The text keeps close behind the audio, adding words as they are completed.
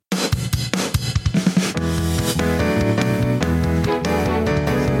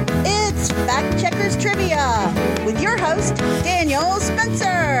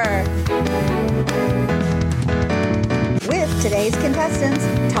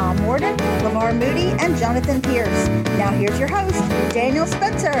contestants, Tom Morden, LeVar Moody, and Jonathan Pierce. Now here's your host, Daniel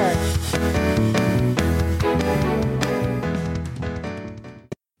Spencer.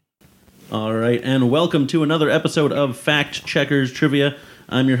 All right, and welcome to another episode of Fact Checkers Trivia.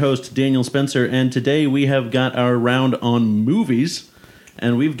 I'm your host, Daniel Spencer, and today we have got our round on movies,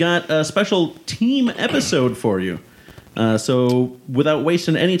 and we've got a special team episode for you. So without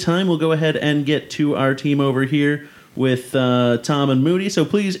wasting any time, we'll go ahead and get to our team over here with Tom and Moody. So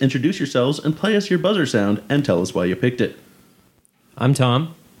please introduce yourselves and play us your buzzer sound and tell us why you picked it. I'm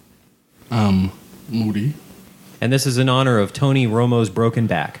Tom. I'm Moody. And this is in honor of Tony Romo's broken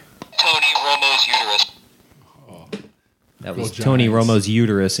back. Tony Romo's uterus. That was Go Tony Giants. Romo's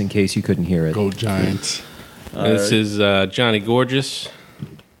uterus, in case you couldn't hear it. Go Giants. This is Johnny Gorgeous,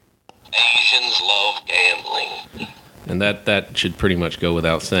 Asians love gambling. and that should pretty much go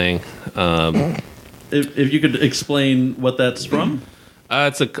without saying. If you could explain what that's from.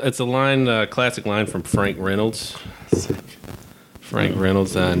 It's a line, classic line from Frank Reynolds. Frank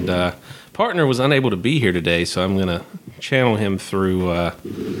Reynolds, and partner was unable to be here today, so I'm gonna channel him through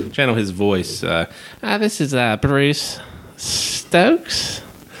channel his voice. This is Bruce Stokes.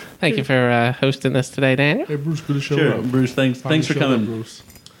 Thank you for hosting this today, Daniel. Hey, Bruce, good to show Sure, up. Bruce, thanks for Show up, coming. Bruce.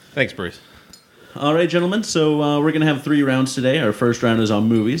 Thanks, Bruce. All right, gentlemen, so we're going to have 3 rounds today. Our first round is on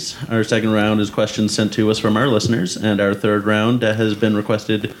movies. Our second round is questions sent to us from our listeners. And our third round has been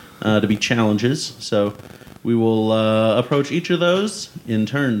requested to be challenges. So we will approach each of those in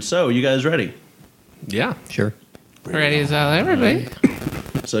turn. So, you guys ready? Yeah, Sure. ready as I'll ever be.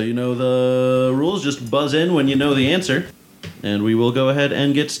 So you know the rules. Just buzz in when you know the answer. And we will go ahead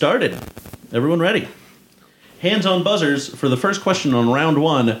and get started. Everyone ready? Hands on buzzers for the first question on round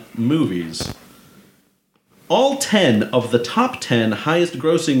 1, movies. All 10 of the top 10 highest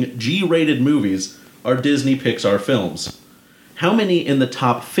grossing G-rated movies are Disney Pixar films. How many in the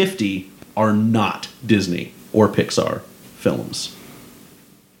top 50 are not Disney or Pixar films?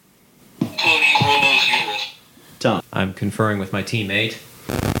 Tony Romo's uterus. Tom. I'm conferring with my teammate.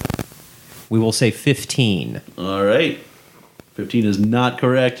 We will say 15. All right. 15 is not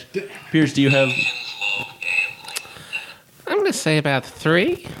correct. Pierce, do you have... Asians love gambling. I'm gonna say about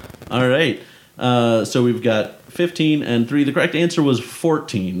 3. All right. So we've got 15 and 3. The correct answer was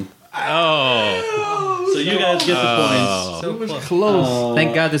 14. Oh, So you guys get the points. It was close.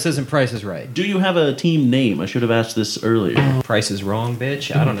 Thank God this isn't Price is Right. Do you have a team name? I should have asked this earlier. Price is Wrong,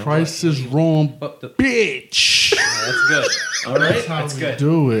 bitch. I don't know. Price is wrong, But the- bitch. That's good. All right. That's good.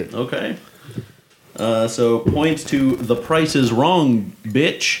 Do it. Okay. So points to The Price is Wrong,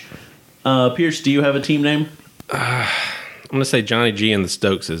 bitch. Pierce, do you have a team name? I'm gonna say Johnny G and the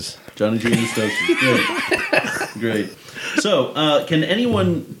Stokeses. Johnny G. and the Stokes. Great. Great. So, can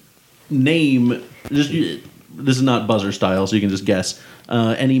anyone name... this is not buzzer style, so you can just guess.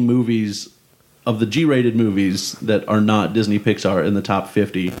 Any movies of the G-rated movies that are not Disney Pixar in the top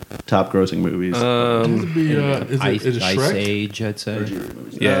 50 top grossing movies. It'd be, is it Ice Shrek? Age, I'd say. G-rated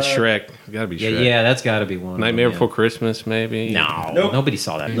movies. Yeah, Shrek. Gotta be Shrek. Yeah, that's got to be one. of Nightmare them, Before Christmas, maybe. No, Nope. nobody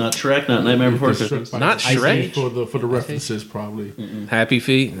saw that. Not Shrek, not Nightmare Before It's Christmas. Shrek by Not Ice Shrek? Age for the references, probably. Happy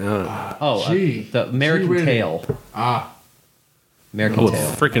Feet. Oh, Gee. the American G-rated. Tail. American Oh,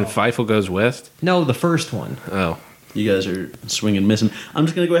 Tail. freaking Feifel Goes West. No, the first one. Oh, You guys are swinging, missing. I'm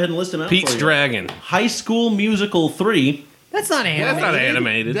just going to go ahead and list them out Pete's for you. Dragon. High School Musical 3, That's not animated. That's not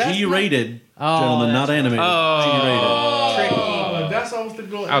animated. That's G-rated. Oh, Gentlemen, not that's animated. Oh, that's what I was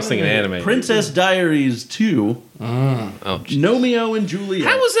thinking. I was thinking animated. Princess Diaries 2, Oh, Nomeo and Juliet.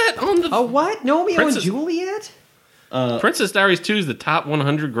 how was that on the Oh, what? Romeo Princess- and Juliet? Princess Diaries 2 is the top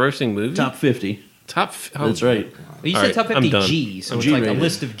 100 grossing movie? Top 50. That's right. Well, you All said right, top I'm 50 done. G, so it's like a G-rated.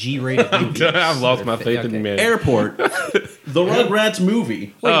 list of G-rated movies. I've lost my faith in Okay. humanity. Airport. The Rugrats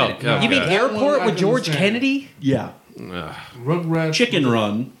movie. Wait a Oh, minute. God. You mean God. Airport I with can George understand. Kennedy? Yeah. Rugrats. Chicken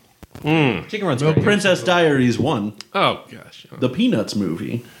Run. Chicken Run's No, great. Princess Diaries 1. Oh, gosh. The Peanuts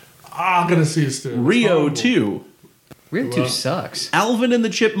movie. I gotta see it still. It's Rio horrible. 2. Rio 2 sucks. Alvin and the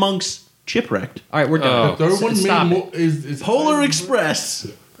Chipmunks Chipwrecked. All right, we're done. The third one Stop made it. more, is Polar Express.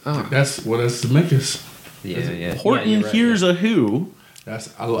 That's Zemeckis. Yeah. Horton Yeah, you're right, Hears a Who.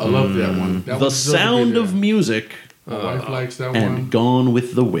 I love that one. That The one deserves to be Sound there. of Music. My wife likes that And one. Gone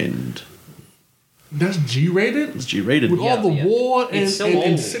with the Wind. That's G-rated? It's G-rated. With all the Yeah. war and, It's so and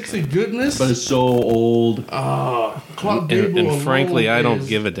old. sexy goodness? But it's so old. Clark And, Gable and alone frankly, I don't is-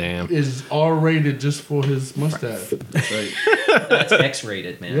 give a damn. Is R-rated just for his mustache. Right. That's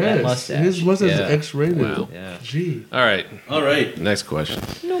X-rated, man. That Yes, mustache. his mustache Yeah. is X-rated. Wow. Yeah. Gee. All right, All right. next question.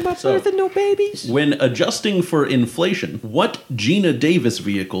 No my So- birth and no babies. When adjusting for inflation, what Gina Davis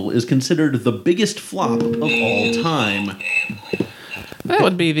vehicle is considered the biggest flop of all time? That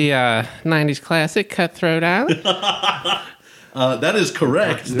would be the 90s classic, Cutthroat Island. That is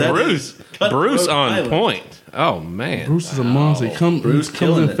correct. That is Bruce Cutthroat on Island. point. Oh, man. Bruce is a monster. He Bruce comes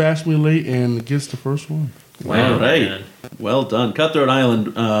killing in it. fashionably late and gets the first one. All right. man. Well done. Cutthroat Island,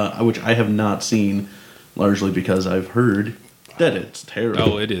 which I have not seen, largely because I've heard that it's terrible.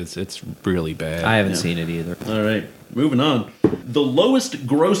 Oh, it is. It's really bad. I haven't Yeah. seen it either. All right. Moving on. The lowest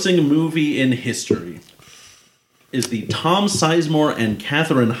grossing movie in history is the Tom Sizemore and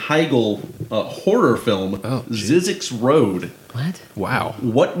Katherine Heigl horror film, Oh, geez. Zizek's Road. What? Wow.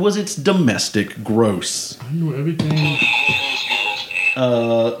 What was its domestic gross? I knew everything. Romo's uterus.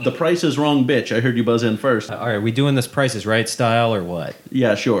 The Price is Wrong, bitch. I heard you buzz in first. All right, we doing this Price is Right style or what?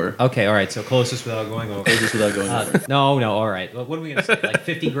 Yeah, sure. Okay, all right. So closest without going over. Just without going over. No. All right. What are we gonna say? Like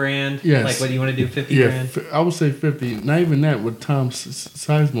 50 grand? Yes. Like what do you want to do? 50 Yeah, grand? I would say 50. Not even that. With Tom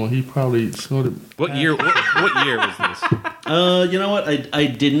Sizemore, he probably snorted. What year? What year was this? You know what? I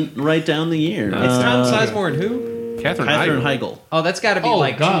didn't write down the year. It's Tom Sizemore and who? Catherine Catherine Heigl. Heigl. Oh, that's got to be Oh,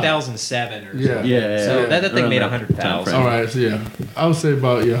 like God. 2007 or Yeah. something. Yeah. So that thing Around made that 100,000. timeframe. All right, so yeah, I would say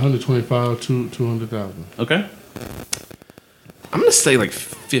about 125 to 200,000. Okay. I'm going to say like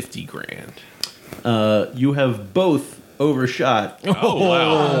 50 grand. You have both overshot Oh,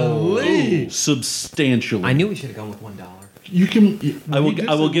 wow. Lee, substantially. I knew we should have gone with $1. you can. I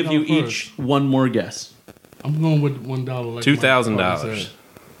will give you each one more guess. I'm going with $1. Like $2,000.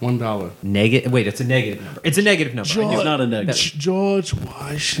 $1. Negative. Wait, it's a negative number. It's a negative number. I knew It's it. not a negative. George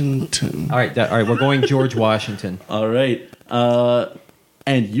Washington. All right. All right. We're going George Washington. All right.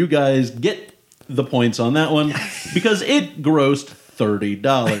 And you guys get the points on that one because it grossed $30.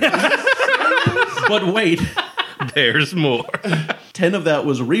 But wait, There's more. 10 of that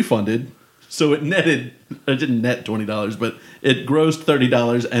was refunded. So it didn't net $20, but it grossed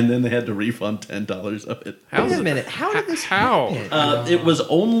 $30, and then they had to refund $10 of it. Wait a minute. How did this How? happen? It was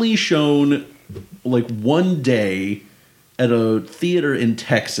only shown like one day at a theater in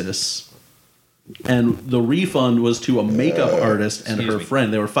Texas, and the refund was to a makeup artist and Excuse her me.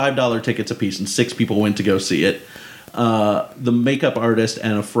 friend. They were $5 tickets apiece, and 6 people went to go see it. The makeup artist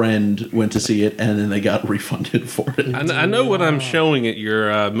and a friend went to see it, and then they got refunded for it. I know what I'm showing at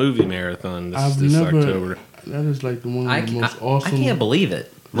your movie marathon I've this never. October. That is like the one I, of the most I awesome. can't believe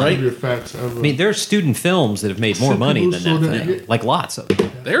it. Right? trivia facts ever. I mean, there are student films that have made more Some money people than saw that that- thing. Like lots of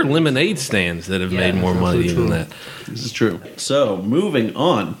them. There are lemonade stands that have made more that's money so than true. that. This is true. So, moving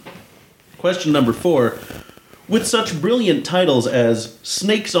on. Question number 4. With such brilliant titles as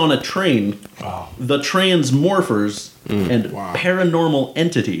Snakes on a Train, The Transmorphers, and Paranormal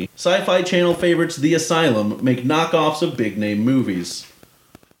Entity, Sci-Fi Channel favorites The Asylum make knockoffs of big-name movies.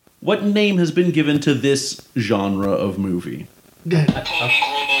 What name has been given to this genre of movie? Romo's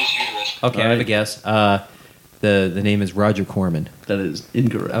uterus. Okay, I have a guess. The name is Roger Corman. That is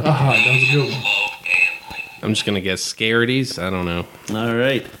incorrect. that was a good one. I'm just going to guess Scarities. I don't know. All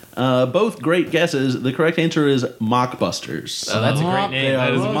right. Both great guesses. The correct answer is Mockbusters. Oh, that's a great They name.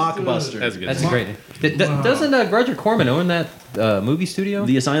 are That is- Mockbusters. That's a good. That's a great name. Doesn't Roger Corman own that movie studio?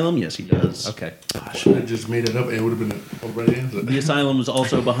 The Asylum? Yes, he does. Okay. I should have just made it up and it would have been a right answer. The Asylum is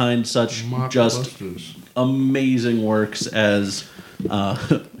also behind such just Mockbusters. amazing works as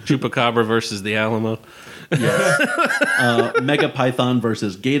Chupacabra versus the Alamo. Mega Python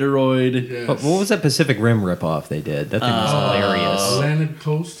versus Gatoroid. Yes. What was that Pacific Rim ripoff they did? That thing was hilarious. Atlantic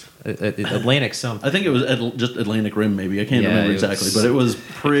Coast. Atlantic something. I think it was just Atlantic Rim, maybe. I can't Yeah, remember it was- exactly, but it was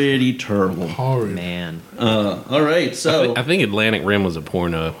pretty terrible. Horrid. Man. All right, so I think Atlantic Rim was a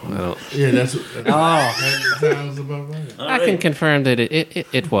porno. I don't. Yeah, that's. Oh. That sounds about right. all I can right. confirm that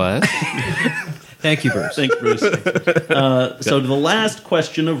it was. Thank you, Bruce. Thanks, Bruce. So the last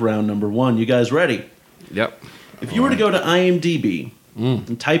question of round number 1. You guys ready? Yep. If you were to go to IMDb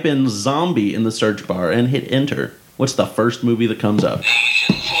and type in zombie in the search bar and hit enter, what's the first movie that comes up?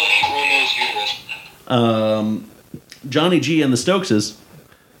 Romo's uterus. Johnny G and the Stokeses.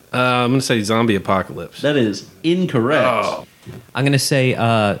 I'm going to say Zombie Apocalypse. That is incorrect. Oh. I'm going to say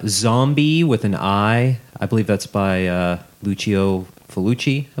Zombie with an I. I believe that's by Lucio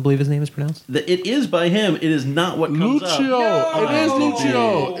Fulci, I believe his name is pronounced. It is by him. It is not what comes Lucio. up. It is No.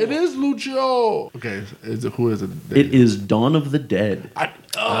 Lucio. It is Lucio. Okay, who is it? It is Dawn of the Dead. I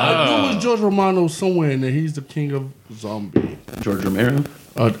knew it was George Romano somewhere in there. He's the king of zombie. George Romero.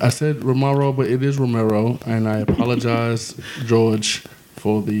 I said Romero, but it is Romero, and I apologize, George,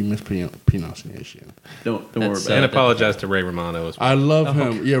 for the mispronunciation. Don't worry That's, about And it. apologize to Ray Romano as well. I love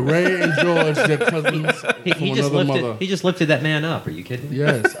him. Yeah, Ray and George, they're cousins from He just another lifted. mother. He just lifted that man up. Are you kidding?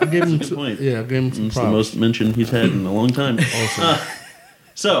 Yes, I gave him. That's a good point. Yeah, I gave him some It's the props. most mention he's had in a long time.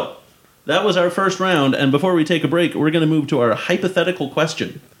 So, that was our first round, and before we take a break, we're going to move to our hypothetical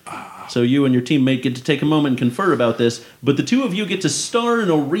question. So you and your teammate get to take a moment and confer about this, but the two of you get to star in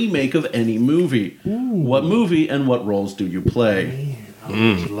a remake of any movie. What movie and what roles do you play?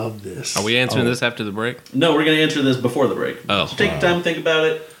 I love this. Are we answering this after the break? No, we're going to answer this before the break. Oh. So take time to think about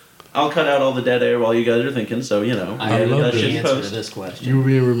it. I'll cut out all the dead air while you guys are thinking, so, you know. I have love the this. answer to this question. You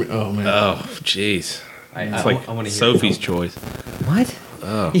being oh man. Oh, jeez. It's like I wanna hear Sophie's choice. What?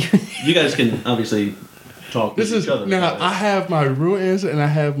 Oh. You guys can obviously talk This with is each other. now. about it. I have my real answer and I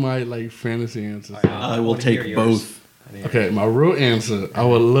have my like fantasy answer. I will wanna hear take yours. both. Okay, my real answer. I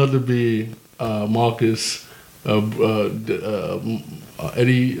would love to be Marcus,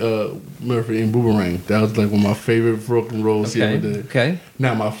 Eddie Murphy in Boomerang. That was like one of my favorite fucking roles he ever did. Okay.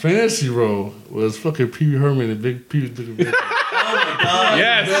 Now my fantasy role was fucking Pee Wee Herman and Big Pee Wee's Big Adventure.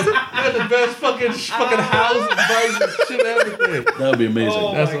 Yes. That's the best fucking house and bikes and shit, everything. That would be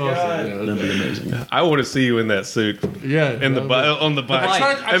amazing. That's awesome. That'd be amazing. I want to see you in that suit. Yeah. In the on the bike.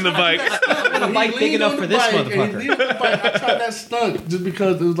 I the bike. want a bike big enough for this motherfucker. I tried that stunt just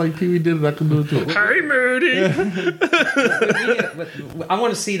because it was like Pee Wee did it. I could do it too. Hey, Moody. I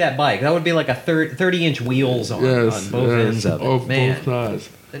want to see that bike. That would be like a 30-inch wheels on both ends of it. Both Man, sides.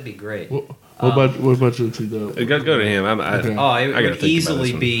 that'd be great. What about you, T-Dub? Go to him. Okay. Oh, it I gotta would think easily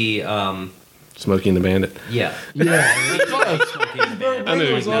about this be, Smokey and the Bandit. yeah. Yeah. I knew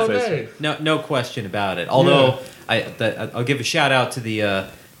he was all gonna say day. No question about it. Although I'll give a shout out to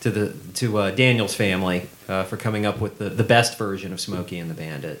Daniel's family for coming up with the best version of Smokey and the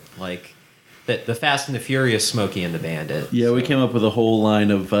Bandit, like the Fast and the Furious Smokey and the Bandit. Yeah, we came up with a whole line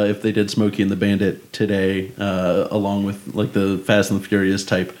of if they did Smokey and the Bandit today, along with like the Fast and the Furious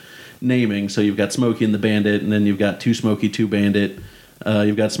type naming. So you've got Smokey and the Bandit, and then you've got Two Smokey, Two Bandit.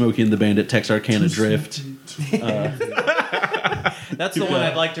 You've got Smokey and the Bandit, Texarkana Drift. That's the one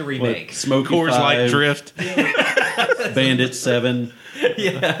I'd like to remake. What, Smokey Coors 5, Light Drift. Bandit 7.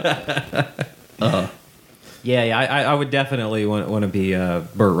 Yeah. I would definitely want to be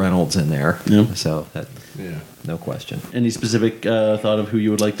Burt Reynolds in there. Yeah. So Yeah. no question. Any specific thought of who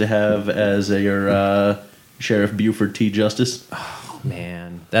you would like to have as your Sheriff Buford T. Justice?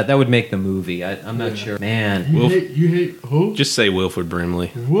 Man, that would make the movie. I'm not sure. Man, You hate who? Just say Wilford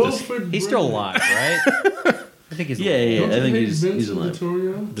Brimley. Wilford. he's still Brimley. alive, right? I think he's Yeah. Don't I you think hate he's Vincent alive.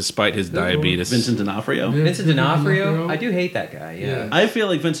 D'Onofrio? Despite his diabetes. Vincent D'Onofrio? Yeah. Vincent D'Onofrio. I do hate that guy. Yeah. I feel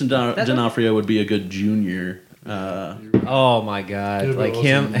like Vincent D'Onofrio would be a good junior. Oh my God, Yeah, but like also-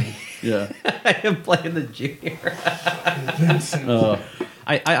 him. Yeah. him playing the junior. Vincent.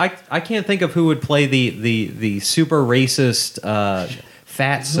 I can't think of who would play the super racist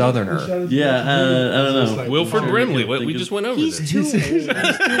fat Southerner. Yeah, I don't know. Wilford Sure, Brimley. I can't We think just of- went over this. Too old.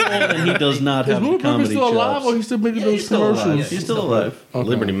 And he does not Is have the Wilford Brimley comedy still alive or chops. he's still making those He's still alive. commercials? He's still alive. Okay.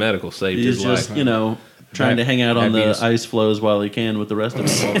 Liberty Medical saved He's his just, life. Trying to hang out on the Diabetes. ice floes while he can with the rest of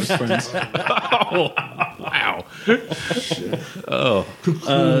his friends. Oh, wow.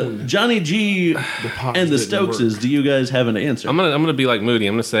 Johnny G pops and the didn't Stokeses, do you guys have an answer? I'm gonna be like Moody.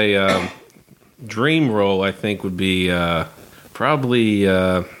 I'm gonna say dream role. I think would be probably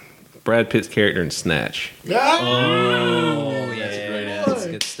Brad Pitt's character in Snatch. Oh yeah, that's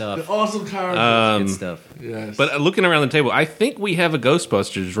good The stuff. awesome character. Good stuff. Yes. But looking around the table, I think we have a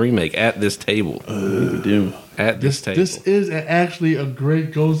Ghostbusters remake at this table. We do. At this table, this is actually a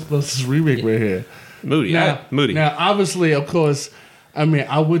great Ghostbusters remake right here. Moody. Moody. Now, obviously, of course, I mean,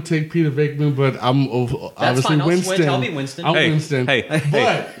 I would take Peter Venkman, but I'm obviously fine. I'll Winston. switch. I'll be Winston. I'm Hey, Winston.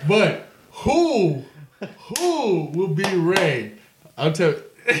 hey. But who will be Ray? I'll tell you.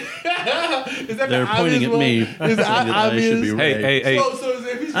 Is that They're the pointing obvious at one? me. Is saying that I obvious? should be Ray. Hey. So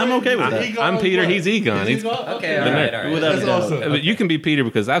if he's I'm Ray, okay with is that. Egon I'm Peter. what? He's Egon. Is He's- Egon? Okay, all right. Without That's a doubt. awesome. But you can be Peter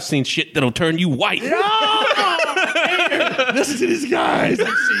because I've seen shit that'll turn you white. Listen to these guys.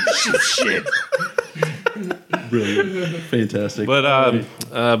 I've seen shit. Brilliant. Fantastic.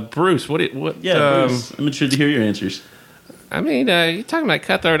 But Bruce, what? yeah, Bruce, I'm interested to hear your answers. I mean, you're talking about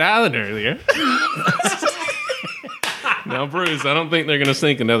Cutthroat Island earlier. Now, Bruce, I don't think they're going to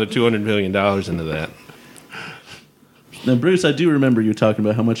sink another $200 million into that. Now, Bruce, I do remember you talking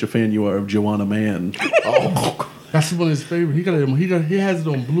about how much a fan you are of Joanna Mann. That's one of his favorite. He has it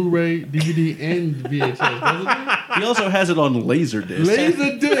on Blu-ray, DVD, and VHS. Doesn't He also has it on Laserdisc. he?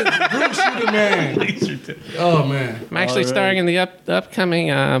 Laser disc. Bruce, you the man. Oh man. I'm actually All right. starring in the upcoming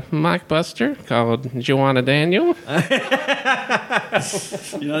mockbuster called Joanna Daniel. You're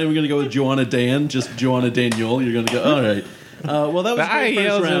not even going to go with Joanna Dan, just Joanna Daniel. You're going to go, all right. Well, that was The a great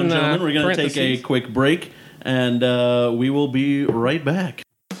IELs first round, in, gentlemen. We're going to take a parentheses. quick break, and we will be right back.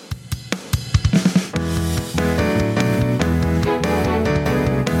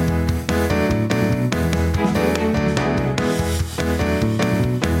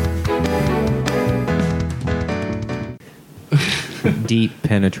 Deep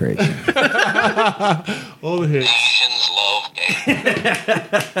penetration. All the hits. Asians love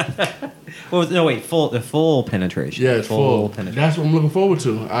game. Well, no, wait. The full penetration. Yeah, it's full. penetration. That's what I'm looking forward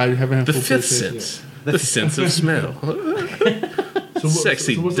to. I haven't had The full fifth penetration sense. The sense of smell. yet. So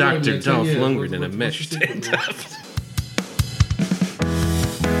Sexy what's it like, Dr. man? 10 Dolph years? Lundgren in a What's mesh the tank secret, top.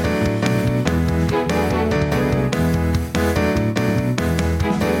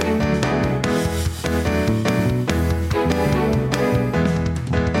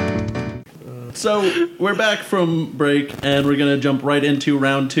 So we're back from break, and we're going to jump right into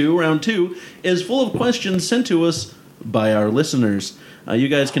round two. Round two is full of questions sent to us by our listeners. You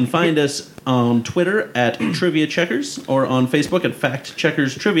guys can find us on Twitter at Trivia Checkers or on Facebook at Fact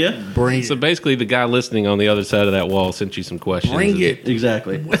Checkers Trivia. Bring So it. basically, the guy listening on the other side of that wall sent you some questions. Bring it.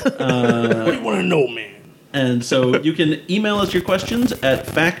 Exactly. What do you want to know, man? And so you can email us your questions at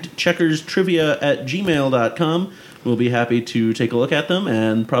factcheckerstrivia@gmail.com. We'll be happy to take a look at them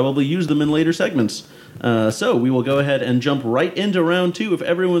and probably use them in later segments. So we will go ahead and jump right into round two if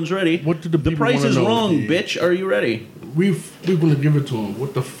everyone's ready. What do the people Price wanna is know, Wrong, dude? bitch. Are you ready? We're going to give it to them.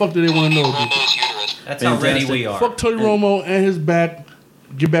 What the fuck do they want to know? dude? Romo's uterus. That's how ready we are. Fuck Tony Romo and his back.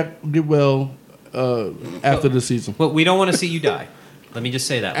 Get well after the season. Well, we don't want to see you die. Let me just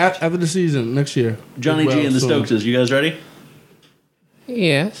say that. After the season next year. Johnny Get G well and the soon. Stokeses. You guys ready?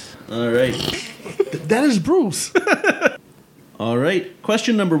 Yes. All right. That is Bruce. All right.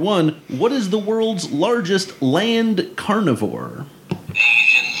 Question number one. What is the world's largest land carnivore?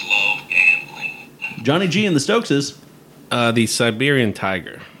 Asians love gambling. Johnny G and the Stokeses. The Siberian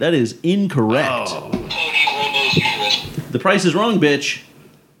tiger. That is incorrect. Tony Romo's uterus. The Price is Wrong, bitch. I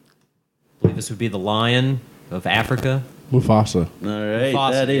believe this would be the lion of Africa. Mufasa. All right.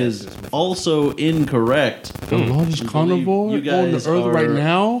 Mufasa, That yes, is it's Mufasa. also incorrect. The largest carnivore you on the guys earth right are-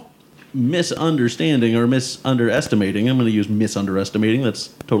 now? Misunderstanding or misunderestimating. I'm going to use misunderestimating. That's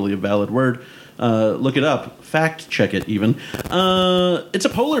totally a valid word. Look it up. Fact check it, even. It's a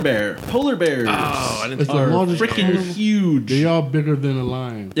polar bear. Polar bears Oh, I didn't It's the are largest freaking carnivore. huge. They are bigger than a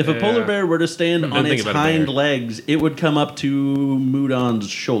lion. If a polar Yeah. bear were to stand Didn't on think its about a hind bear. legs, it would come up to Moodon's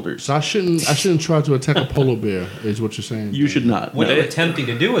shoulders. So I shouldn't try to attack a polar bear, is what you're saying. You should not. What no. are you attempting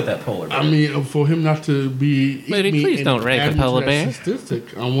to do with that polar bear? I mean, for him not to be. Moody, eat me please and don't rape add a me to polar that bear.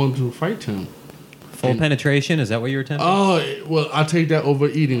 Statistic, I want to fight him. Full penetration? Is that what you're attempting? Oh well, I take that over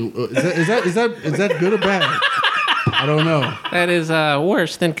eating. Is that good or bad? I don't know. That is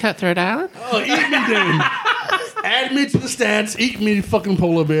worse than Cutthroat Island. Oh, eat me then. Add me to the stats. Eat me, fucking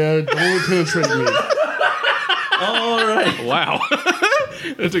polar bear. Don't penetrate me. All right. Wow.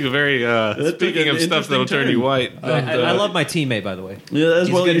 That took a very, took speaking an of stuff that'll interesting turn turn. you white. I love my teammate, by the way. Yeah, as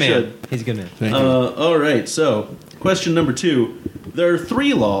He's well a good you man. should. He's a good man. Thank you. All right, so question number two. There are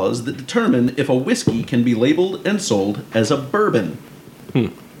 3 laws that determine if a whiskey can be labeled and sold as a bourbon.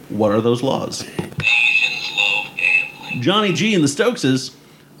 What are those laws? Asians love gambling. Johnny G and the Stokeses,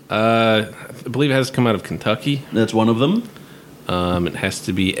 I believe it has to come out of Kentucky. that's one of them. It has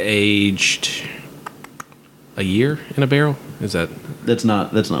to be aged a year in a barrel. Is that That's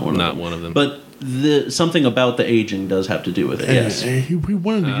not one of them. not one of them? But something about the aging does have to do with it, yes. And he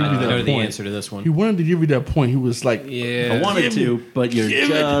wanted to give you I that know the point. answer to this one. He wanted to give you that point. He was like, yeah. I wanted to, but you're Give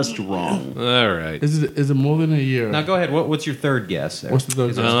it. just wrong. All right. Is it more than a year? Now go ahead. What's your third guess? There? What's the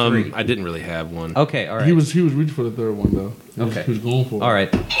third 'Cause there's three. I didn't really have one. Okay, all right. He was reaching for the third one though. Okay. He was going for it. all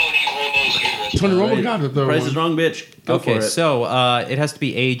right. Tony Romo's uterus. Tony All Romo right. got the third Price one. is Wrong, bitch. Go Okay, for it. so it has to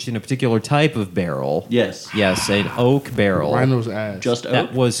be aged in a particular type of barrel. Yes. Yes, an oak barrel. Rhino's ass. Just oak?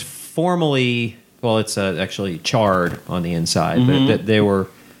 That was formerly, well, it's actually charred on the inside, Mm-hmm. but they were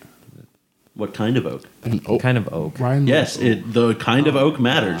What kind of oak? An oak. kind of oak. Rhino's Yes, oak. the kind of oak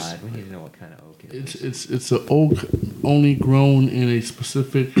matters. God, we need to know what kind of oak it is. It's an oak only grown in a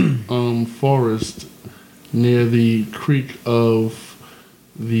specific forest near the creek of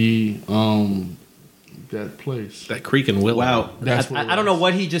the that place. That creek and willow. Wow. That's what I don't know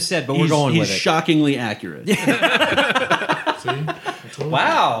what he just said, but we're going he's with it. shockingly accurate. See? I told you.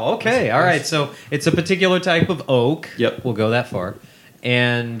 Wow. Okay. All right. So it's a particular type of oak. Yep. We'll go that far.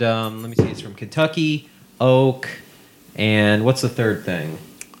 And let me see. It's from Kentucky, oak, and what's the third thing?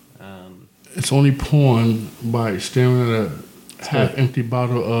 It's only porn by staring at a half-empty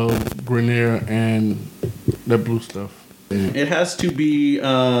bottle of Grenier and that blue stuff. It has to be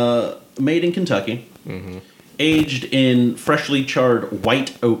made in Kentucky, aged in freshly charred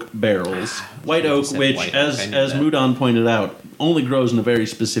white oak barrels. White oak, said which, white oak, as I knew as that. Moodon pointed out, only grows in a very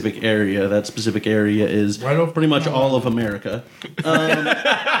specific area. That specific area is Right off pretty much the all of America, and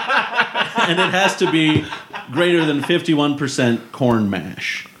it has to be greater than 51% corn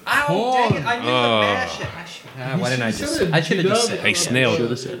mash. Dang it, I knew to mash it. Why didn't I just? I should have just said. Hey, Snail.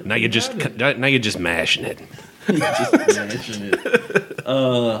 Now you're just mashing it. Just imagine it.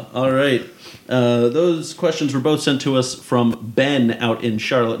 All right. Those questions were both sent to us from Ben out in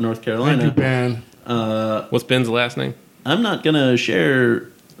Charlotte, North Carolina. Thank you, Ben. What's Ben's last name? I'm not going to share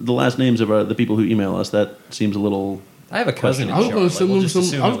the last names of the people who email us. That seems a little... I have a cousin in I was going Charlotte. to send We'll them just some.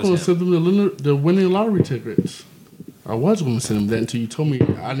 assume I was it going was to send them the winning lottery tickets. I was going to send them that until you told me.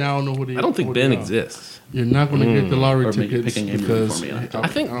 I now know who they. I don't think who Ben they are. exists. You're not going to get the lottery Or maybe tickets pick a name because for me. I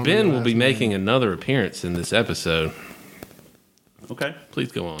think don't Ben know will the be last making name. another appearance in this episode. Okay.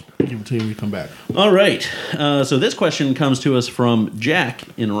 Please go on. Give it to you when you come back. All right. So this question comes to us from Jack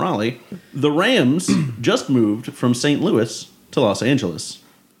in Raleigh. The Rams just moved from St. Louis to Los Angeles.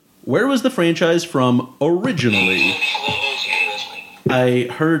 Where was the franchise from originally? I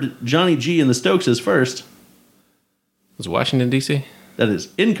heard Johnny G and the Stokeses first. Was Washington, D.C.? That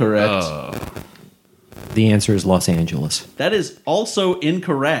is incorrect. The answer is Los Angeles. That is also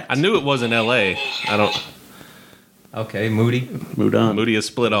incorrect. I knew it wasn't L.A. I don't... Okay, Moody. Moved on. Moody is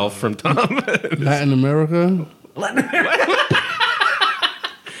split off from Tom. Latin America.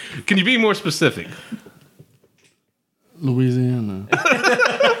 Can you be more specific? Louisiana.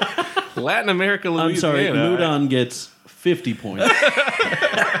 Latin America, I'm Louisiana. sorry. Moudon gets 50 points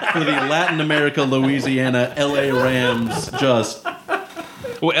for the Latin America, Louisiana, LA Rams. Just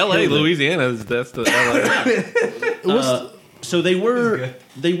Well, L.A., Louisiana, that's the L.A. so they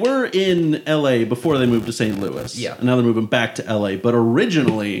were in LA before they moved to St. Louis. Yeah. And now they're moving back to LA. But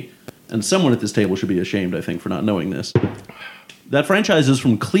originally, and someone at this table should be ashamed, I think, for not knowing this. That franchise is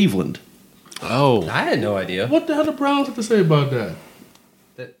from Cleveland. Oh. I had no idea. What the hell the Browns have to say about that?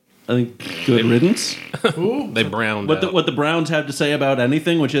 I think good riddance. Who? They browned What out. the Browns have to say about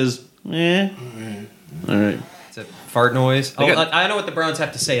anything, which is, eh. All right. It's a fart noise. got- I know what the Browns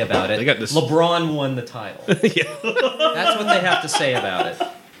have to say about it. They got this- LeBron won the title. Yeah. That's what they have to say about it.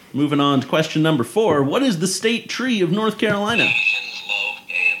 Moving on to question number 4. What is the state tree of North Carolina? Asians love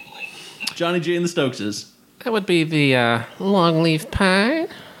gambling. Johnny J and the Stokeses. That would be the longleaf pine.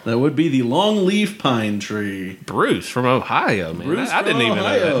 That would be the longleaf pine tree. Bruce from Ohio, man. Bruce I didn't from even know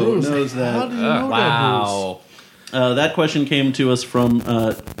Ohio that. Bruce, knows How that. do you know Wow. That question came to us from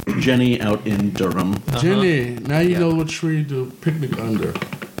Jenny out in Durham. that, Bruce? Jenny, now you know what tree to picnic under.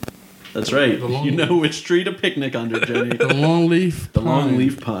 That's right. The long You know leaf. which tree to picnic under, Jenny. The longleaf. The pine.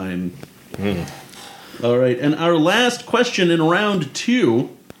 longleaf pine. All right. And our last question in round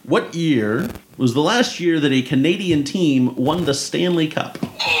 2. What year was the last year that a Canadian team won the Stanley Cup?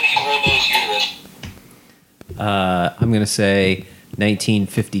 Cody Romo's uterus. I'm going to say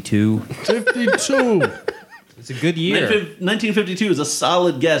 1952. 52. It's a good year. 1952 is a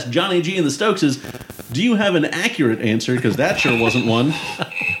solid guess. Johnny G and the Stokeses, do you have an accurate answer? Because that sure wasn't one.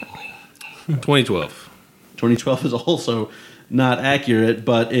 2012. 2012 is also not accurate,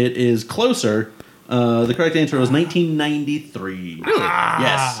 but it is closer. The correct answer was 1993. Really?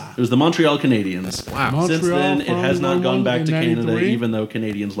 Yes. It was the Montreal Canadiens. Wow. Since then, it has not gone back to Canada, 93? even though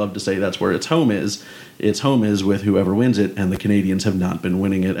Canadians love to say that's where its home is. Its home is with whoever wins it, and the Canadians have not been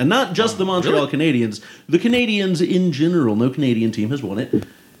winning it. And not just the Montreal Canadiens, the Canadians in general. No Canadian team has won it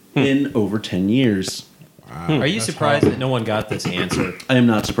in over 10 years. Are you surprised that no one got this answer? I am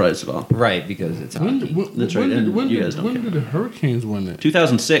not surprised at all. Right, because it's hockey. That's right, and you guys don't when care. did the Hurricanes win it?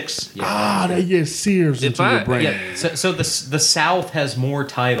 2006. That gets sears into your brain. Yeah, so the South has more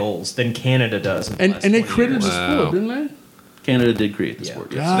titles than Canada does. In the And last they 20 created years. the Wow. sport, didn't they? Canada did create the Yeah.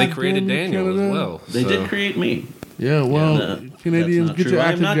 sport. So Yes. they God created damn it, Daniel Canada. as well. They so- did create me. Yeah, well, And, Canadians, that's not get true. your I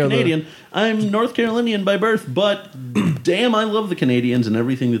act am not together. Canadian. I'm North Carolinian by birth, but damn, I love the Canadians and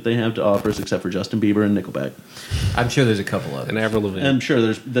everything that they have to offer us, except for Justin Bieber and Nickelback. I'm sure there's a couple others. And Avril Lavigne. I'm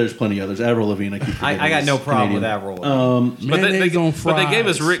sure there's plenty others. Avril Lavigne. I keep forgetting I got is no problem with Canadian. Avril. but Mayonnaise on but they gave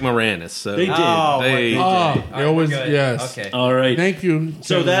us fries. Rick Moranis. So They did. They- They always, yes. Okay. All right. Thank you.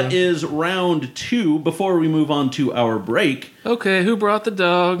 So that Canada. is round 2. Before we move on to our break, Okay, who brought the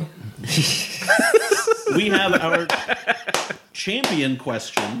dog? we have our champion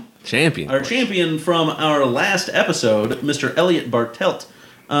question. Champion. Our champion from our last episode, Mr. Elliot Bartelt.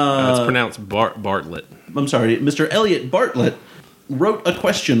 It's pronounced Bartlett. I'm sorry, Mr. Elliot Bartlett wrote a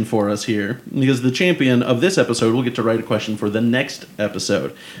question for us here because the champion of this episode will get to write a question for the next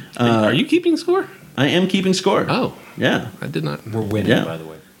episode. Are you keeping score? I am keeping score. Oh, Yeah. I did not. We're winning, Yeah. by the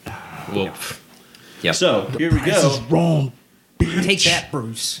way. Well, Yep. So, here we This is go. wrong. Take that,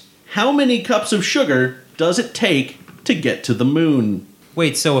 Bruce. How many cups of sugar does it take to get to the moon?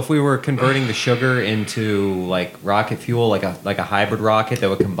 Wait, so if we were converting the sugar into like rocket fuel, like a hybrid rocket that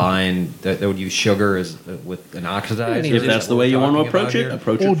would combine that would use sugar as with an oxidizer? If that's the way you want to approach it,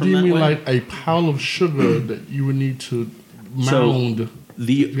 approach Or it do from you that mean way. like a pile of sugar that you would need to mound to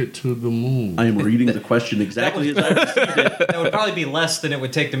get to the moon? I am reading the question exactly as I received it. That would probably be less than it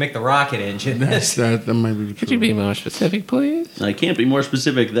would take to make the rocket engine. That might be true. Could you be more specific, please? I can't be more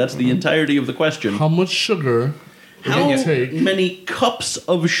specific. That's the entirety of the question. How much sugar How would it take? many cups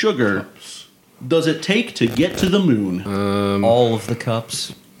of sugar does it take to get to the moon? All of the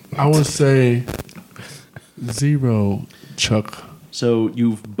cups. I would say 0, Chuck. So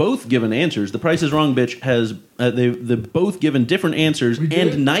you've both given answers. The Price is Wrong bitch has they've both given different answers,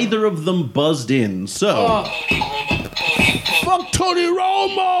 and neither of them buzzed in. So Fuck Tony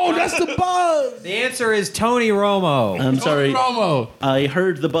Romo! That's the buzz! The answer is Tony Romo. I'm sorry, Tony Romo! I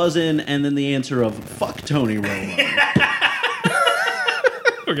heard the buzz in and then the answer of fuck Tony Romo,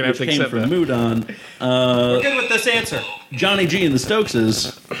 We're gonna have which to came accept from that. Moodon. We're good with this answer. Johnny G and the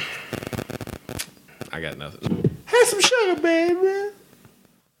Stokeses. I got nothing. Have some sugar, baby!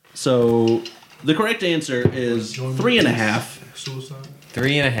 So the correct answer is 3.5. Suicide?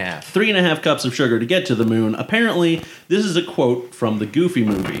 3.5. 3.5 cups of sugar to get to the moon. Apparently, this is a quote from the Goofy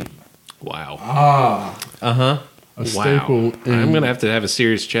movie. Wow. Uh-huh. A staple in... I'm gonna have to have a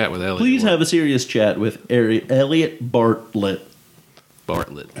serious chat with Elliot. Please have a serious chat with Elliot Bartlett.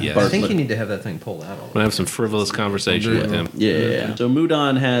 Bartlett. Yes. I think you need to have that thing pulled out. I'm gonna have some frivolous conversation with him. Yeah. So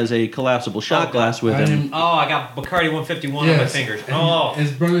Moodon has a collapsible shot glass with him. Oh, I got Bacardi 151 on my fingers. Oh,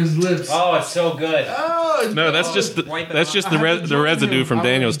 It's burning his lips. oh, it's so good. No, that's just the, Wipe it that's off. just the residue from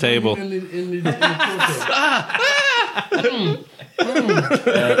Daniel's table. In the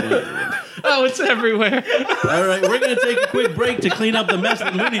Oh, it's everywhere. All right, we're going to take a quick break to clean up the mess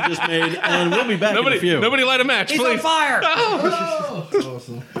that Moody just made, and we'll be back in a few. Nobody light a match, He's please. on fire.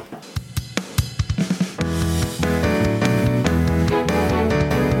 Awesome.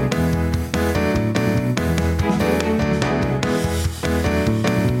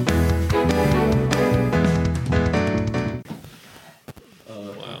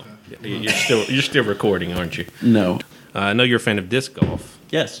 Wow. You're still recording, aren't you? No. I know you're a fan of disc golf.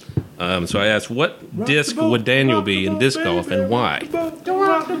 Yes. So I asked, what disc would Daniel be in disc golf, and why?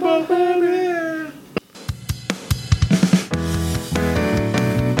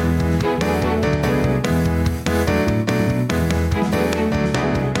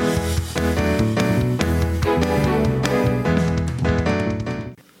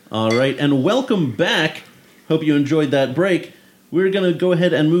 All right, and welcome back. Hope you enjoyed that break. We're going to go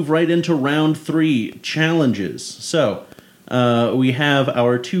ahead and move right into round 3, challenges. So, we have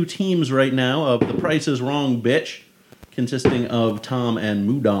our 2 teams right now of The Price is Wrong bitch, consisting of Tom and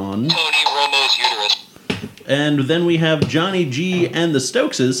Moodon. Tony Romo's uterus. And then we have Johnny G and the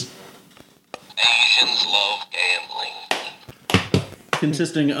Stokeses, Asians love gambling.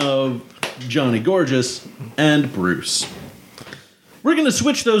 consisting of Johnny Gorgeous and Bruce. We're going to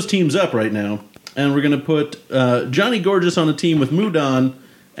switch those teams up right now, and we're going to put Johnny Gorgeous on a team with Moodon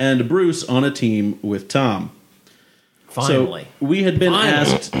and Bruce on a team with Tom. Finally. So we had been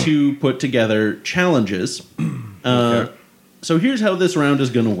asked to put together challenges. So here's how this round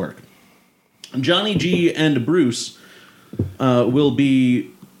is going to work. Johnny G and Bruce will be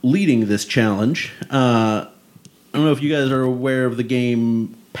leading this challenge. I don't know if you guys are aware of the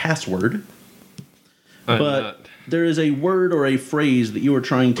game Password, I'm but not. there is a word or a phrase that you are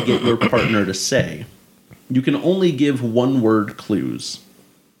trying to get your partner to say. You can only give one-word clues.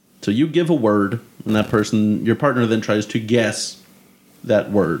 So you give a word, and that person, your partner, then tries to guess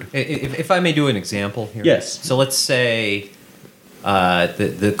that word. If I may do an example here. Yes. So let's say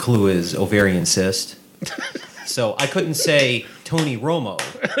the clue is ovarian cyst. So I couldn't say Tony Romo.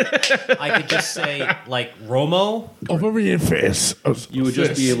 I could just say, like, Romo. Ovarian fist. You would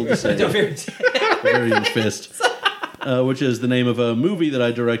just be able to say Ovarian Fist, which is the name of a movie that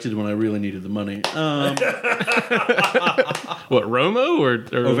I directed when I really needed the money. What, Romo or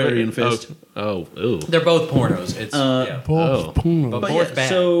Ovarian Fist. Oh, ooh. They're both pornos. It's yeah. Both Puno. But But both yeah, bad.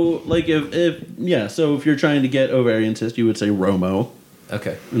 so like if you're trying to get ovarian cyst, you would say Romo,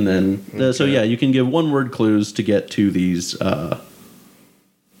 Okay. and then so yeah, you can give one-word clues to get to these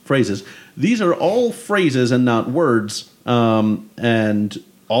phrases. These are all phrases and not words, and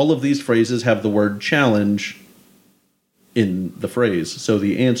all of these phrases have the word challenge in the phrase. So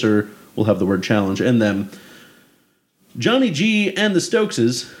the answer will have the word challenge in them. Johnny G and the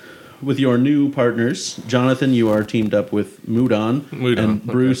Stokeses, with your new partners. Jonathan, you are teamed up with Moodon. And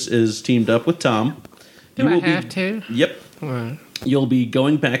Bruce is teamed up with Tom. Do I have to? Yep. All right. You'll be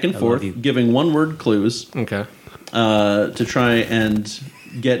going back and love forth, you. giving one-word clues. Okay. to try and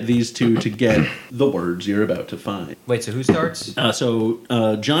get these two to get the words you're about to find. Wait, so who starts? So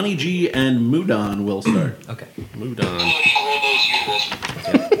Johnny G and Moodon will start. Okay. Moved on. Homo's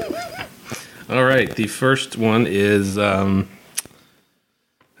uterus. All right. The first one is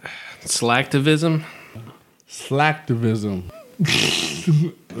slacktivism. Slacktivism.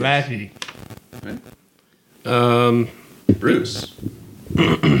 Lackey. Bruce.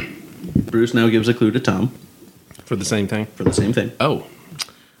 Bruce now gives a clue to Tom For the same thing. for the same thing. Oh.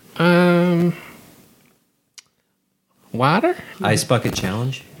 Water? Ice bucket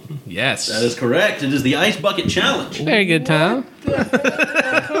challenge. Yes. That is correct. It is the Ice Bucket Challenge. Very good, Tom.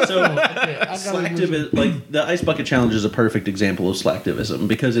 So, slacktivism, like the Ice Bucket Challenge, is a perfect example of slacktivism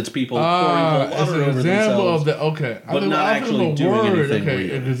because it's people pouring cold It's water an over example themselves. of the okay. but not actually doing anything Okay,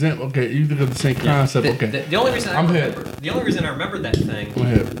 real. an example. Okay, you look at the same concept. Okay, The only reason I'm the only reason I remembered that thing go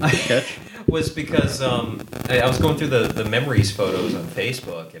ahead. Catch? was because I was going through the memories photos on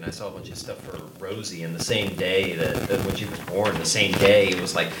Facebook, and I saw a bunch of stuff for Rosie. And the same day that when she was born, the same day, it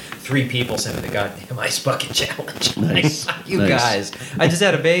was like 3 people sent me the goddamn Ice Bucket Challenge. Nice. Like, you Nice. guys, I just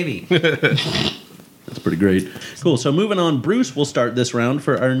had a baby. That's pretty great. Cool. So moving on, Bruce will start this round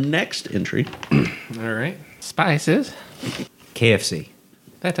for our next entry. All right. Spices. KFC.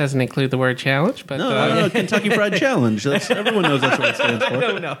 That doesn't include the word challenge, but No, Kentucky Fried Challenge. Everyone knows that's what it stands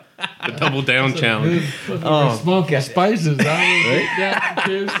for. No. the double down challenge. Responsible for spices. Right?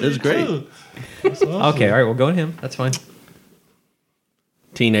 It's It's great. Okay, all right, we'll go with him. That's fine.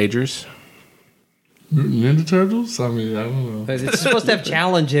 Teenagers. Ninja Turtles. I mean, I don't know. It's supposed to have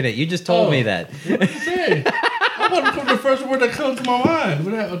challenge in it. You just told me that. What did you say? I want to put the first word that comes to my mind.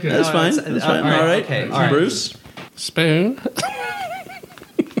 Okay, That's No, fine. it's- That's fine. all right, All right. okay, So all right. Bruce. Spoon.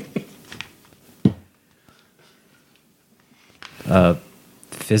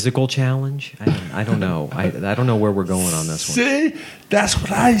 Physical challenge? I don't know. I don't know where we're going on this one. See, that's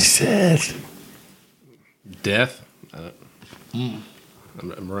what I said. Death.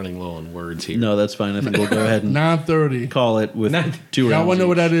 I'm running low on words here. No, that's fine. I think we'll go ahead and 9:30. call it with 2 rounds. Y'all want to know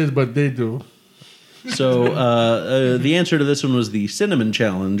what each. that is, but they do. So the answer to this one was the cinnamon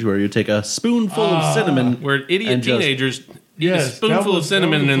challenge, where you take a spoonful of cinnamon Where idiot And just- teenagers eat a Yes, spoonful of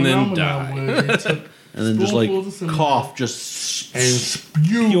cinnamon and then die. and then just like spoonfuls of cinnamon. cough, just and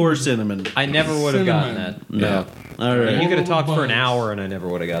spew. pure cinnamon. I never would have gotten Cinnamon. that. No. All You right. could have talked for an Buns. hour, and I never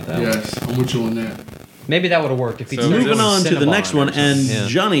would have got that one. Yes, I'm with you on that. Maybe that would have worked if he So started Moving with on to the Cinnabon next or one, something. and Yeah.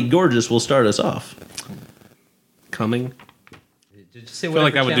 Johnny Gorgeous will start us off. Coming. Just say I feel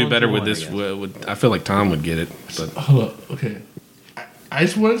like I whatever would do challenge better you with want, this. I guess. I feel like Tom would get it, but Hold up. Okay.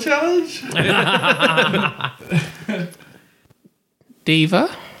 Ice water challenge?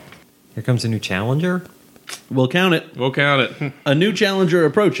 Diva. Here comes a new challenger. We'll count it. We'll count it. A new challenger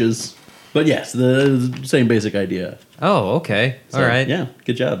approaches. But yes, the same basic idea. Oh, okay. So, All right. Yeah,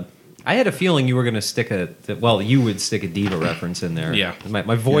 good job. I had a feeling you were going to stick you would stick a diva reference in there. Yeah.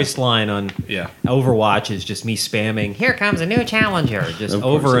 My voice line on Yeah. Overwatch is just me spamming, here comes a new challenger, just Of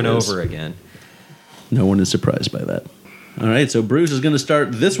course over it and is. over again. No one is surprised by that. All right, so Bruce is going to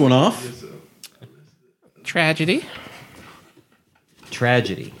start this one off. Tragedy.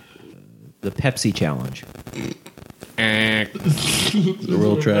 Tragedy. The Pepsi challenge. The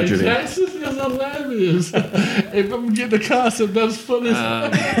real tragedy. That's hilarious. If I'm getting the concept, that's funny.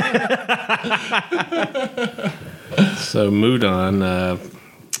 So mood on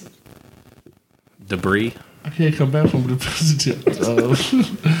debris. I can't come back from the positive.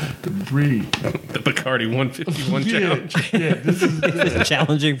 Debris. The Bacardi 151 Yeah, challenge. yeah, this is It's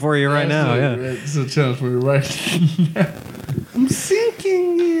challenging for you right now, yeah. This is a challenge for me right now. I'm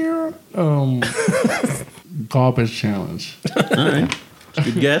sinking here. Garbage challenge. All right.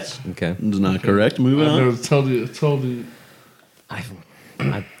 Good guess. Okay. It's not correct. Moving I know on. it's totally.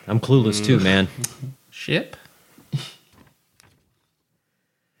 I'm clueless too, man. Ship.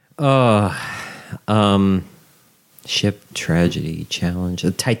 Ship tragedy challenge.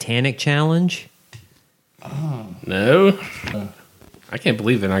 The Titanic challenge? No. I can't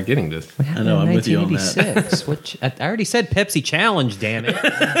believe they're not getting this. I know, I'm with you on that. 1986. I already said Pepsi challenge, damn it.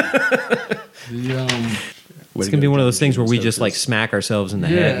 It's going to be one of those things where we just like smack ourselves in the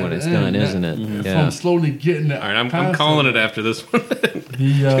head when it's done, isn't it? If Yeah. I'm slowly getting it. All right, I'm calling it after this one.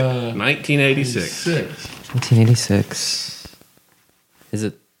 The 1986. 1986.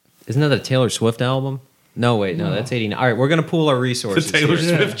 Isn't that a Taylor Swift album? No, wait, no, that's 89. All right, we're going to pool our The resources. Taylor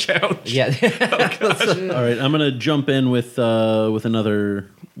here. Swift challenge. Yeah. All right, I'm going to jump in with another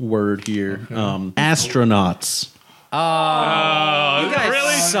word here. Astronauts. Oh, you guys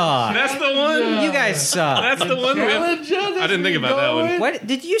really? suck. That's the one? You guys suck. That's the one? I didn't think about that one. What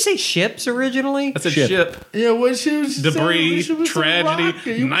did you say? Ships originally? That's a Ship. ship. Yeah, what she was Debris, saying,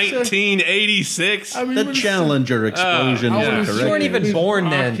 tragedy, 1986. The Challenger explosion. I is would've correct. You weren't even born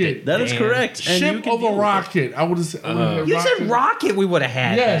then. Rocket. That is Dan. correct. And you Ship can over deal with rocket. I would have said. You said rocket. We would have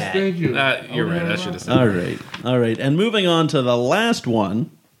had Yes, that. thank you. You're right. I should have said it. All right. And moving on to the last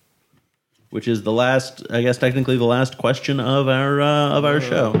one, which is the last, I guess, technically the last question of our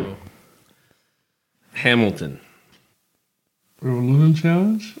show. Hamilton. Revolution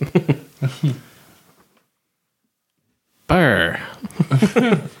challenge. Burr.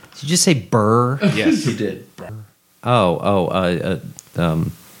 Did you just say burr? Yes. He did. I'm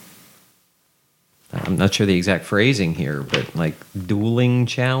not sure the exact phrasing here, but like dueling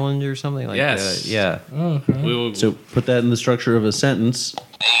challenge or something like Yes. that. Yeah. Okay. We will, So put that in the structure of a sentence.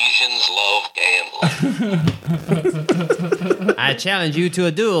 Asians love gambling. I challenge you to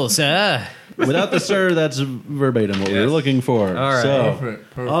a duel, sir. Without the sir, that's verbatim what we were Yes. looking for. All right. So,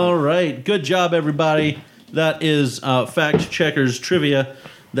 Perfect. all right. Good job, everybody. That is Fact Checkers Trivia.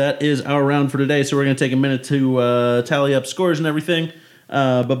 That is our round for today. So we're going to take a minute to tally up scores and everything.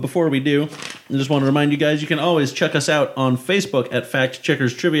 But before we do, I just want to remind you guys, you can always check us out on Facebook at Fact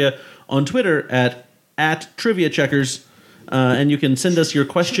Checkers Trivia, on Twitter at Trivia Checkers, and you can send us your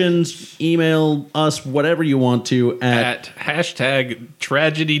questions, email us whatever you want to at hashtag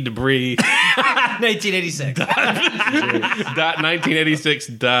tragedy debris 1986. dot 1986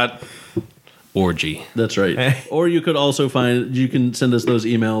 dot orgy. That's right. Or you could also you can send us those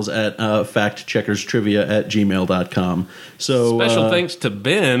emails at factcheckerstrivia@gmail.com. So Special thanks to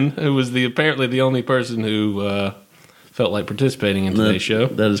Ben, who was apparently the only person who felt like participating in today's show.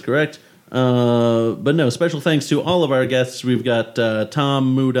 That is correct. But no, special thanks to all of our guests. We've got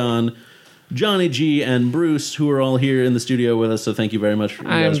Tom, Moody, Johnny G, and Bruce, who are all here in the studio with us. So thank you very much for, you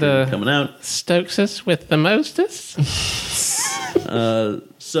guys for coming out. Stokesus with the mostest.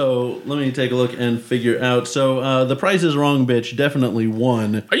 So let me take a look and figure out. So the Price is Wrong bitch definitely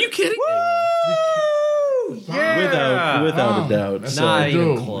won. Are you kidding? Without a doubt. That's So Not what I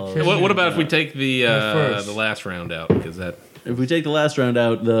even do. close. What about if we take the first. the last round out? Because that if we take the last round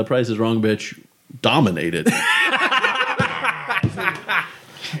out, the Price is Wrong bitch dominated.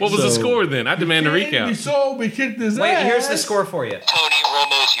 what was the So- score then? I demand a recount. We kicked his Wait, ass. here's the score for you. Tony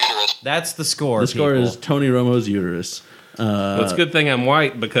Romo's uterus. That's the score. The score people. is Tony Romo's uterus. Well, it's a good thing I'm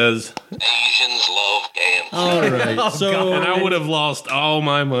white because Asians love gambling. All right. So and I would have lost all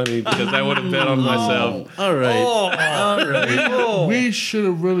my money because I would have bet on myself. all right. All right. We should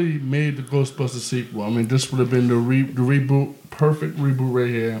have really made the Ghostbusters sequel. I mean, this would have been the reboot, perfect reboot right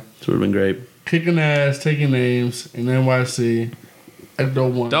here. This would have been great. Kicking ass, taking names in NYC. I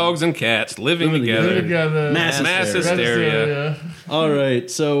don't want Dogs and cats living Living together. together. Mass hysteria. All right.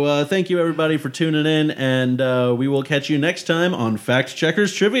 So thank you everybody for tuning in, and we will catch you next time on Fact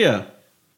Checkers Trivia.